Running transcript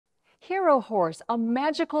Hero Horse, a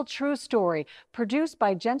magical true story produced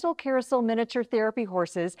by Gentle Carousel Miniature Therapy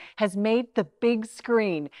Horses, has made the big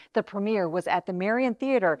screen. The premiere was at the Marion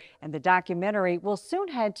Theatre, and the documentary will soon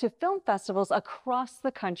head to film festivals across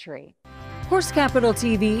the country. Horse Capital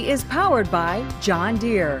TV is powered by John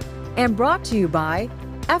Deere and brought to you by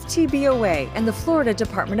FTBOA and the Florida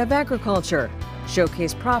Department of Agriculture.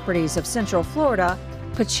 Showcase properties of Central Florida,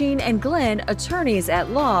 Piccin Glynn, attorneys at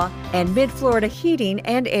law, and Mid-Florida Heating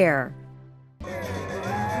and Air.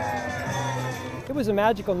 It was a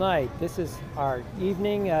magical night. This is our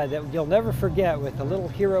evening that you'll never forget with the little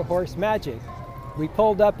hero horse magic. We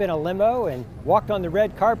pulled up in a limo and walked on the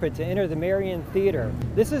red carpet to enter the Marion Theatre.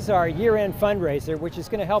 This is our year-end fundraiser, which is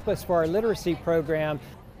going to help us for our literacy program.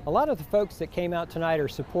 A lot of the folks that came out tonight are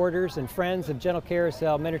supporters and friends of Gentle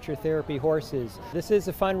Carousel Miniature Therapy Horses. This is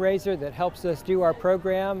a fundraiser that helps us do our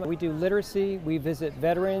program. We do literacy, we visit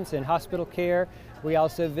veterans in hospital care, we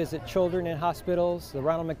also visit children in hospitals, the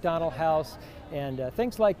Ronald McDonald House, and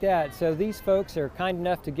things like that. So these folks are kind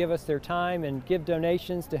enough to give us their time and give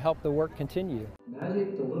donations to help the work continue.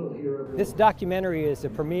 Magic the Little Hero. This documentary is a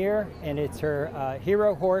premiere, and it's her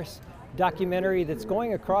Hero Horse documentary that's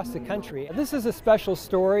going across the country. This is a special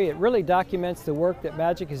story. It really documents the work that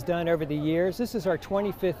Magic has done over the years. This is our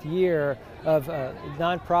 25th year of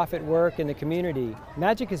nonprofit work in the community.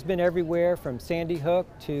 Magic has been everywhere from Sandy Hook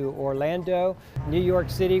to Orlando, New York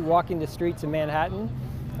City, walking the streets of Manhattan.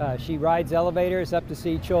 She rides elevators up to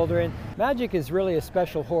see children. Magic is really a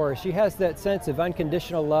special horse. She has that sense of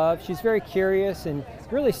unconditional love. She's very curious and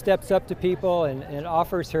really steps up to people and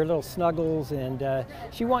offers her little snuggles, and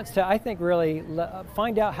she wants to, I think, really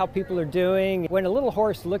find out how people are doing. When a little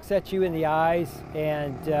horse looks at you in the eyes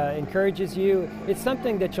and encourages you, it's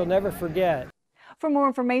something that you'll never forget. For more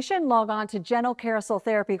information, log on to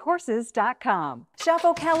GentleCarouselTherapyHorses.com. Shop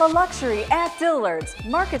Ocala Luxury at Dillard's,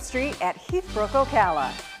 Market Street at Heath, Brook,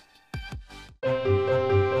 Ocala.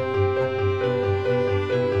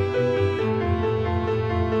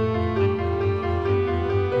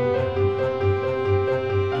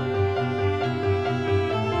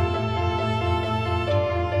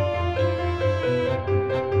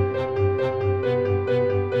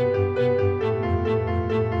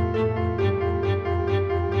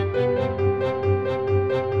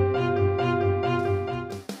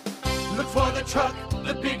 Look for the truck,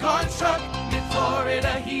 the big orange truck,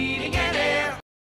 Mid-Florida Heating and Air.